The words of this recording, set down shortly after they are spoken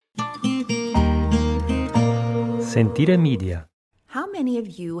Sentire Media. How many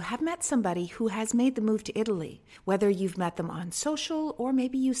of you have met somebody who has made the move to Italy? Whether you've met them on social or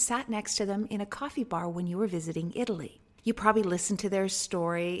maybe you sat next to them in a coffee bar when you were visiting Italy. You probably listened to their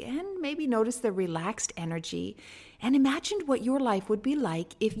story and maybe noticed their relaxed energy and imagined what your life would be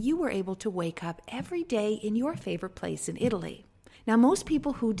like if you were able to wake up every day in your favorite place in Italy. Now, most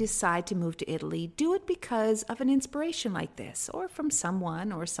people who decide to move to Italy do it because of an inspiration like this or from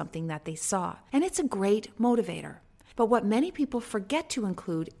someone or something that they saw. And it's a great motivator. But what many people forget to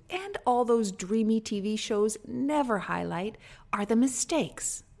include, and all those dreamy TV shows never highlight, are the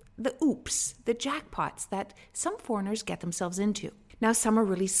mistakes, the oops, the jackpots that some foreigners get themselves into. Now, some are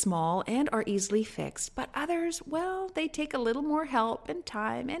really small and are easily fixed, but others, well, they take a little more help and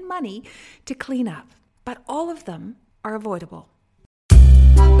time and money to clean up. But all of them are avoidable.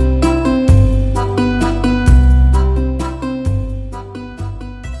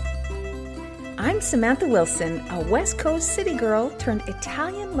 I'm Samantha Wilson, a West Coast city girl turned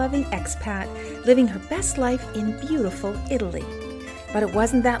Italian-loving expat living her best life in beautiful Italy. But it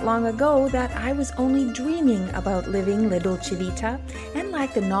wasn't that long ago that I was only dreaming about living La Dolce Vita and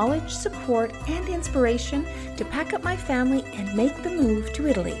lacked the knowledge, support, and inspiration to pack up my family and make the move to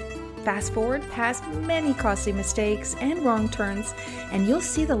Italy. Fast forward past many costly mistakes and wrong turns, and you'll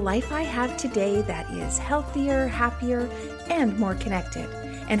see the life I have today that is healthier, happier, and more connected,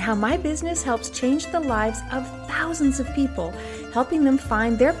 and how my business helps change the lives of thousands of people, helping them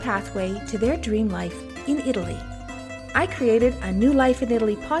find their pathway to their dream life in Italy. I created a New Life in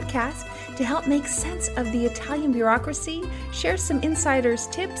Italy podcast to help make sense of the Italian bureaucracy, share some insiders'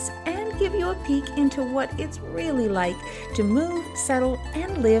 tips, and give you a peek into what it's really like to move, settle,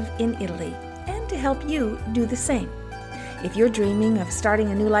 and live in Italy, and to help you do the same. If you're dreaming of starting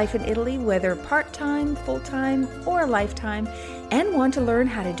a new life in Italy, whether part-time, full-time, or a lifetime, and want to learn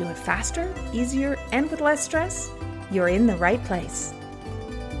how to do it faster, easier, and with less stress, you're in the right place.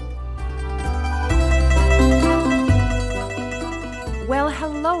 Well,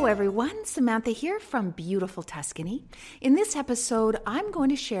 hello everyone, Samantha here from beautiful Tuscany. In this episode, I'm going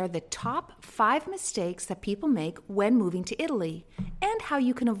to share the top 5 mistakes that people make when moving to Italy and how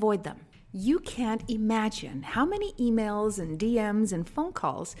you can avoid them. You can't imagine how many emails and DMs and phone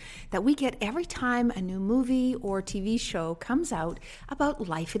calls that we get every time a new movie or TV show comes out about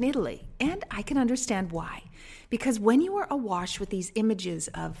life in Italy. And I can understand why. Because when you are awash with these images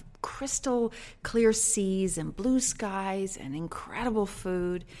of crystal clear seas and blue skies and incredible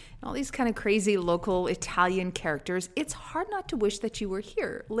food and all these kind of crazy local Italian characters, it's hard not to wish that you were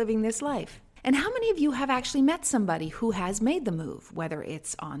here living this life. And how many of you have actually met somebody who has made the move, whether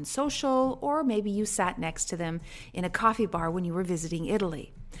it's on social or maybe you sat next to them in a coffee bar when you were visiting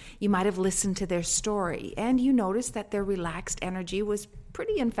Italy? You might have listened to their story and you noticed that their relaxed energy was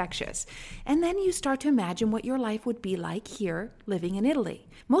pretty infectious. And then you start to imagine what your life would be like here living in Italy.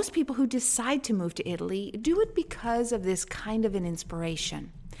 Most people who decide to move to Italy do it because of this kind of an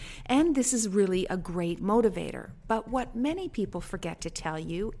inspiration. And this is really a great motivator. But what many people forget to tell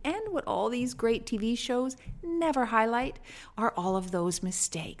you, and what all these great TV shows never highlight, are all of those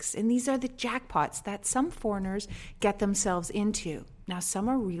mistakes. And these are the jackpots that some foreigners get themselves into. Now, some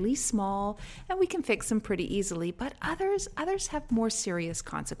are really small, and we can fix them pretty easily, but others have more serious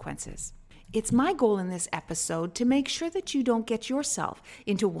consequences. It's my goal in this episode to make sure that you don't get yourself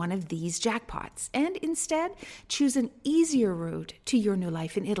into one of these jackpots and instead choose an easier route to your new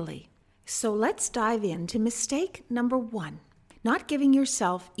life in Italy. So let's dive into mistake number 1, not giving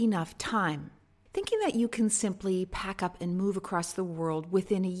yourself enough time. Thinking that you can simply pack up and move across the world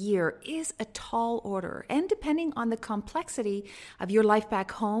within a year is a tall order, and depending on the complexity of your life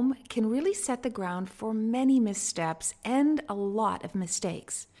back home, can really set the ground for many missteps and a lot of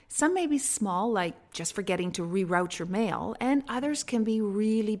mistakes. Some may be small, like just forgetting to reroute your mail, and others can be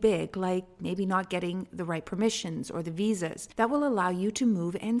really big, like maybe not getting the right permissions or the visas that will allow you to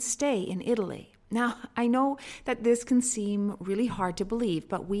move and stay in Italy. Now, I know that this can seem really hard to believe,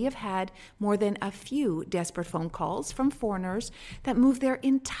 but we have had more than a few desperate phone calls from foreigners that moved their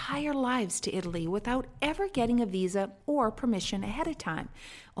entire lives to Italy without ever getting a visa or permission ahead of time,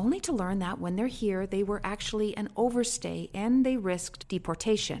 only to learn that when they're here, they were actually an overstay and they risked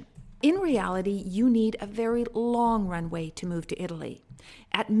deportation. In reality, you need a very long runway to move to Italy.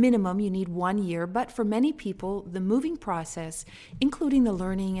 At minimum, you need 1 year, but for many people, the moving process, including the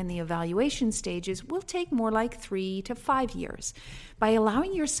learning and the evaluation stages, will take more like 3 to 5 years. By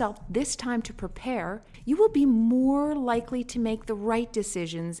allowing yourself this time to prepare, you will be more likely to make the right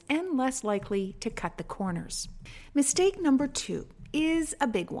decisions and less likely to cut the corners. Mistake number 2 is a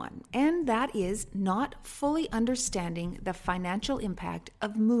big one, and that is not fully understanding the financial impact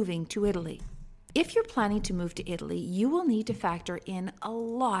of moving to Italy. If you're planning to move to Italy, you will need to factor in a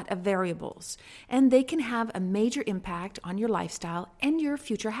lot of variables, and they can have a major impact on your lifestyle and your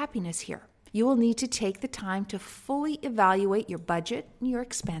future happiness here. You will need to take the time to fully evaluate your budget and your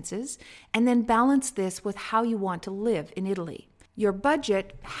expenses, and then balance this with how you want to live in Italy. Your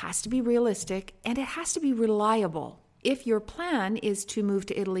budget has to be realistic and it has to be reliable. If your plan is to move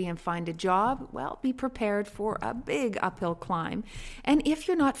to Italy and find a job, well, be prepared for a big uphill climb. And if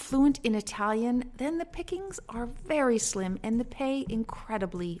you're not fluent in Italian, then the pickings are very slim and the pay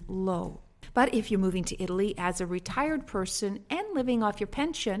incredibly low. But if you're moving to Italy as a retired person and living off your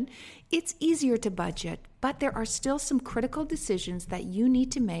pension, it's easier to budget, but there are still some critical decisions that you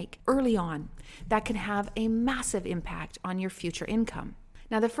need to make early on that can have a massive impact on your future income.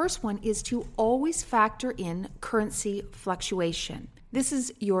 Now, the first one is to always factor in currency fluctuation. This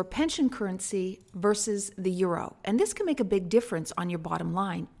is your pension currency versus the euro. And this can make a big difference on your bottom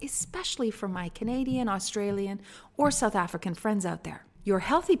line, especially for my Canadian, Australian, or South African friends out there. Your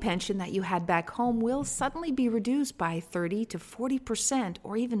healthy pension that you had back home will suddenly be reduced by 30 to 40%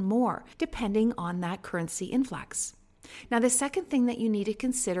 or even more, depending on that currency influx. Now, the second thing that you need to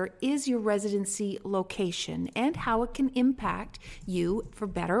consider is your residency location and how it can impact you for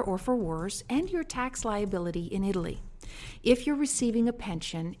better or for worse and your tax liability in Italy. If you're receiving a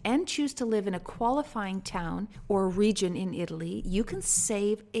pension and choose to live in a qualifying town or region in Italy, you can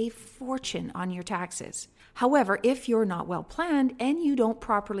save a fortune on your taxes. However, if you're not well planned and you don't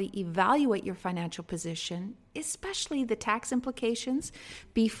properly evaluate your financial position, especially the tax implications,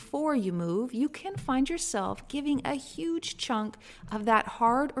 before you move, you can find yourself giving a huge chunk of that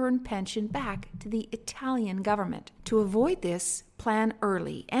hard-earned pension back to the Italian government. To avoid this, plan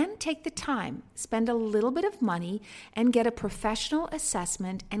early and take the time, spend a little bit of money, and get a professional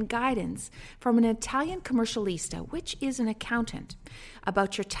assessment and guidance from an Italian commercialista, which is an accountant,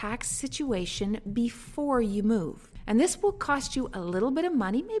 about your tax situation before you move. And this will cost you a little bit of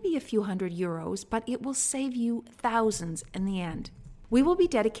money, maybe a few €100, but it will save you thousands in the end. We will be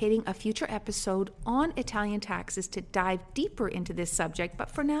dedicating a future episode on Italian taxes to dive deeper into this subject, but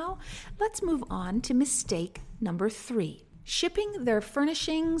for now, let's move on to mistake number 3. Shipping their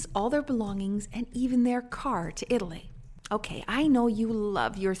furnishings, all their belongings, and even their car to Italy. Okay, I know you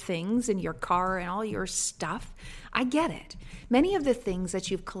love your things and your car and all your stuff. I get it. Many of the things that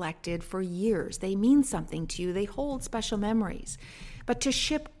you've collected for years, they mean something to you. They hold special memories. But to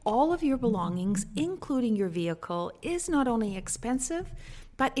ship all of your belongings, including your vehicle, is not only expensive,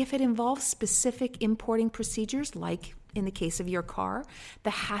 but if it involves specific importing procedures, like in the case of your car,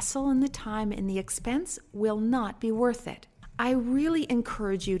 the hassle and the time and the expense will not be worth it. I really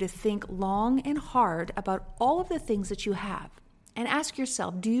encourage you to think long and hard about all of the things that you have and ask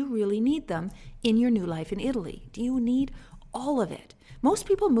yourself, do you really need them in your new life in Italy? Do you need all of it? Most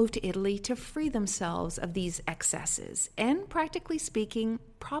people move to Italy to free themselves of these excesses, and practically speaking,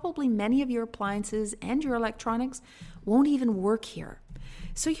 probably many of your appliances and your electronics won't even work here.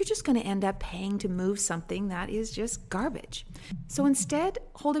 So you're just going to end up paying to move something that is just garbage. So instead,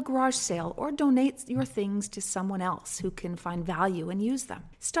 hold a garage sale or donate your things to someone else who can find value and use them.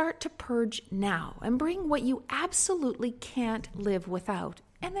 Start to purge now and bring what you absolutely can't live without,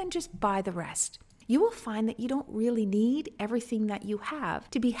 and then just buy the rest. You will find that you don't really need everything that you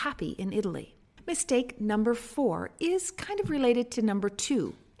have to be happy in Italy. Mistake number 4 is kind of related to number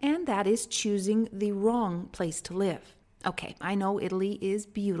 2, and that is choosing the wrong place to live. Okay, I know Italy is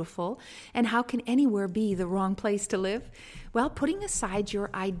beautiful, and how can anywhere be the wrong place to live? Well, putting aside your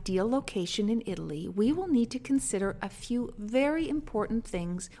ideal location in Italy, we will need to consider a few very important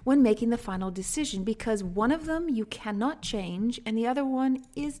things when making the final decision, because one of them you cannot change and the other one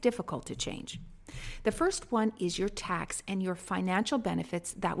is difficult to change. The first one is your tax and your financial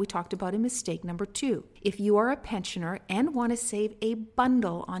benefits that we talked about in mistake number 2. If you are a pensioner and want to save a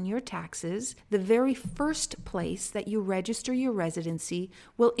bundle on your taxes, the very first place that you register your residency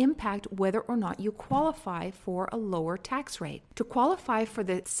will impact whether or not you qualify for a lower tax rate. To qualify for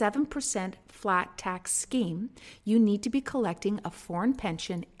the 7% flat tax scheme, you need to be collecting a foreign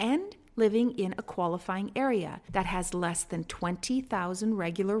pension and living in a qualifying area that has less than 20,000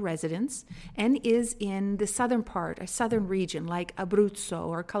 regular residents and is in the southern part, a southern region like Abruzzo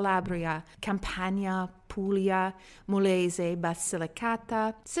or Calabria, Campania, Puglia, Molise,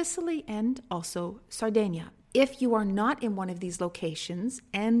 Basilicata, Sicily, and also Sardinia. If you are not in one of these locations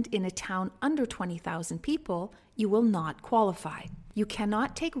and in a town under 20,000 people, you will not qualify. You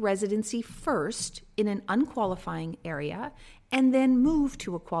cannot take residency first in an unqualifying area and then move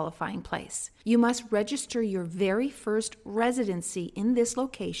to a qualifying place. You must register your very first residency in this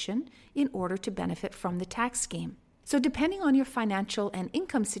location in order to benefit from the tax scheme. So depending on your financial and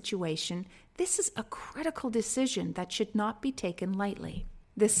income situation, this is a critical decision that should not be taken lightly.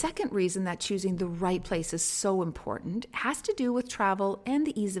 The second reason that choosing the right place is so important has to do with travel and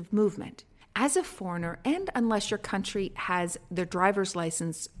the ease of movement. As a foreigner, and unless your country has their driver's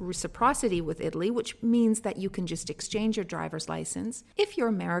license reciprocity with Italy, which means that you can just exchange your driver's license, if you're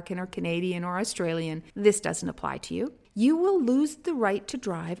American or Canadian or Australian, this doesn't apply to you. You will lose the right to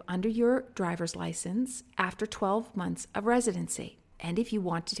drive under your driver's license after 12 months of residency. And if you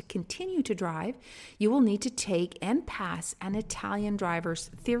want to continue to drive, you will need to take and pass an Italian driver's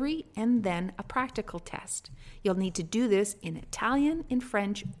theory and then a practical test. You'll need to do this in Italian, in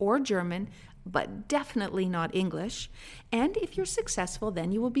French, or German, but definitely not English. And if you're successful,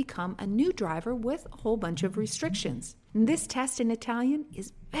 then you will become a new driver with a whole bunch of restrictions. This test in Italian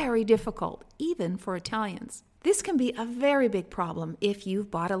is very difficult, even for Italians. This can be a very big problem if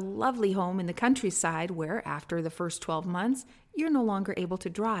you've bought a lovely home in the countryside where, after the first 12 months, you're no longer able to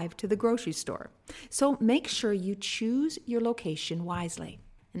drive to the grocery store. So make sure you choose your location wisely.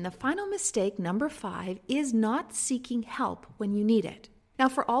 And the final mistake, number 5, is not seeking help when you need it. Now,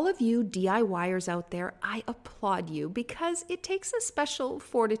 for all of you DIYers out there, I applaud you because it takes a special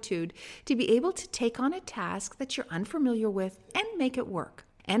fortitude to be able to take on a task that you're unfamiliar with and make it work.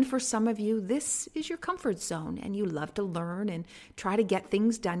 And for some of you, this is your comfort zone and you love to learn and try to get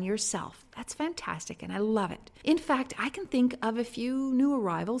things done yourself. That's fantastic and I love it. In fact, I can think of a few new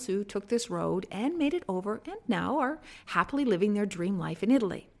arrivals who took this road and made it over and now are happily living their dream life in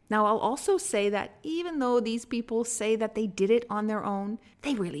Italy. Now, I'll also say that even though these people say that they did it on their own,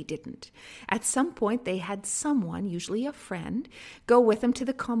 they really didn't. At some point, they had someone, usually a friend, go with them to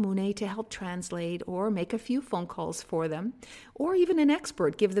the comune to help translate or make a few phone calls for them, or even an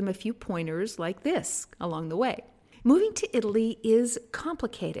expert give them a few pointers like this along the way. Moving to Italy is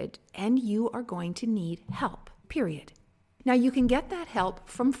complicated, and you are going to need help, period. Now, you can get that help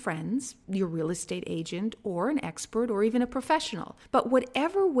from friends, your real estate agent, or an expert, or even a professional. But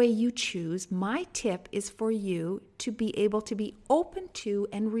whatever way you choose, my tip is for you to be able to be open to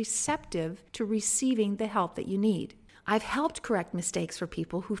and receptive to receiving the help that you need. I've helped correct mistakes for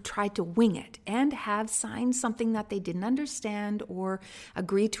people who've tried to wing it and have signed something that they didn't understand or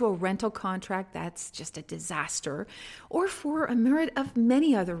agreed to a rental contract that's just a disaster, or for a myriad of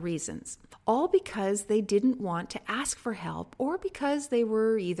many other reasons, all because they didn't want to ask for help or because they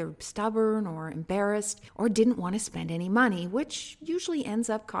were either stubborn or embarrassed or didn't want to spend any money, which usually ends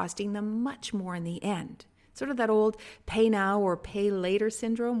up costing them much more in the end. Sort of that old pay now or pay later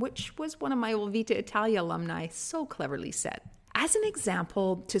syndrome, which was one of my old Vita Italia alumni so cleverly said. As an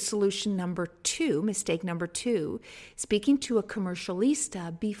example to solution number 2, mistake number 2, speaking to a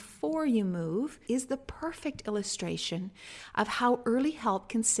commercialista before you move is the perfect illustration of how early help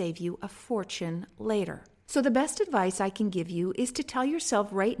can save you a fortune later. So the best advice I can give you is to tell yourself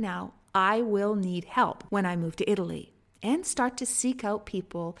right now, I will need help when I move to Italy. And start to seek out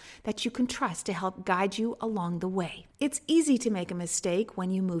people that you can trust to help guide you along the way. It's easy to make a mistake when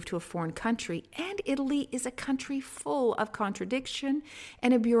you move to a foreign country, and Italy is a country full of contradiction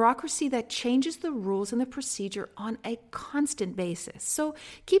and a bureaucracy that changes the rules and the procedure on a constant basis. So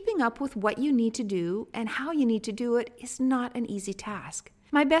keeping up with what you need to do and how you need to do it is not an easy task.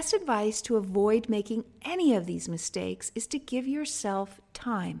 My best advice to avoid making any of these mistakes is to give yourself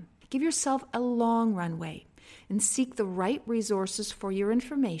time. Give yourself a long runway. And seek the right resources for your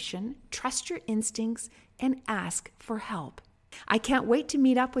information, trust your instincts, and ask for help. I can't wait to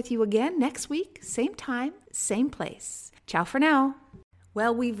meet up with you again next week, same time, same place. Ciao for now.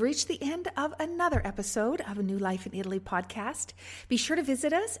 Well, we've reached the end of another episode of a New Life in Italy podcast. Be sure to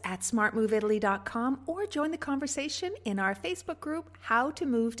visit us at smartmoveitaly.com or join the conversation in our Facebook group, How to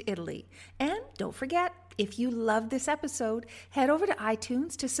Move to Italy. And don't forget, if you loved this episode, head over to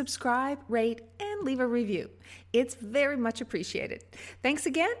iTunes to subscribe, rate, and leave a review. It's very much appreciated. Thanks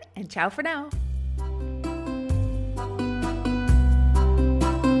again, and ciao for now.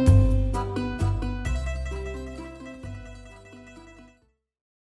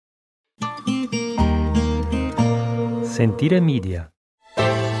 Sentire Media.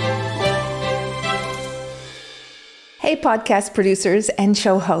 Hey, podcast producers and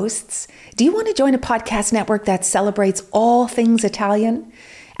show hosts. Do you want to join a podcast network that celebrates all things Italian?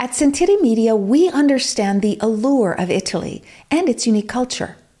 At Sentire Media, we understand the allure of Italy and its unique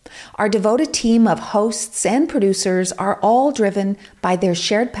culture. Our devoted team of hosts and producers are all driven by their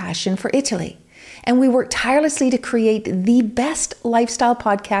shared passion for Italy. And we work tirelessly to create the best lifestyle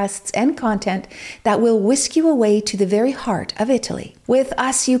podcasts and content that will whisk you away to the very heart of Italy. With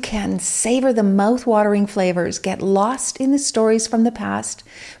us, you can savor the mouth-watering flavors, get lost in the stories from the past,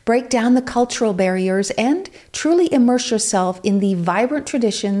 break down the cultural barriers, and truly immerse yourself in the vibrant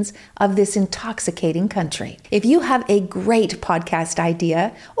traditions of this intoxicating country. If you have a great podcast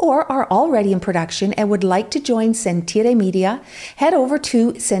idea or are already in production and would like to join Sentire Media, head over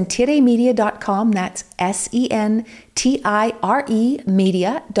to sentiremedia.com, that's SENTIRE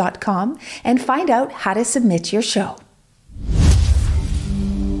media.com, and find out how to submit your show.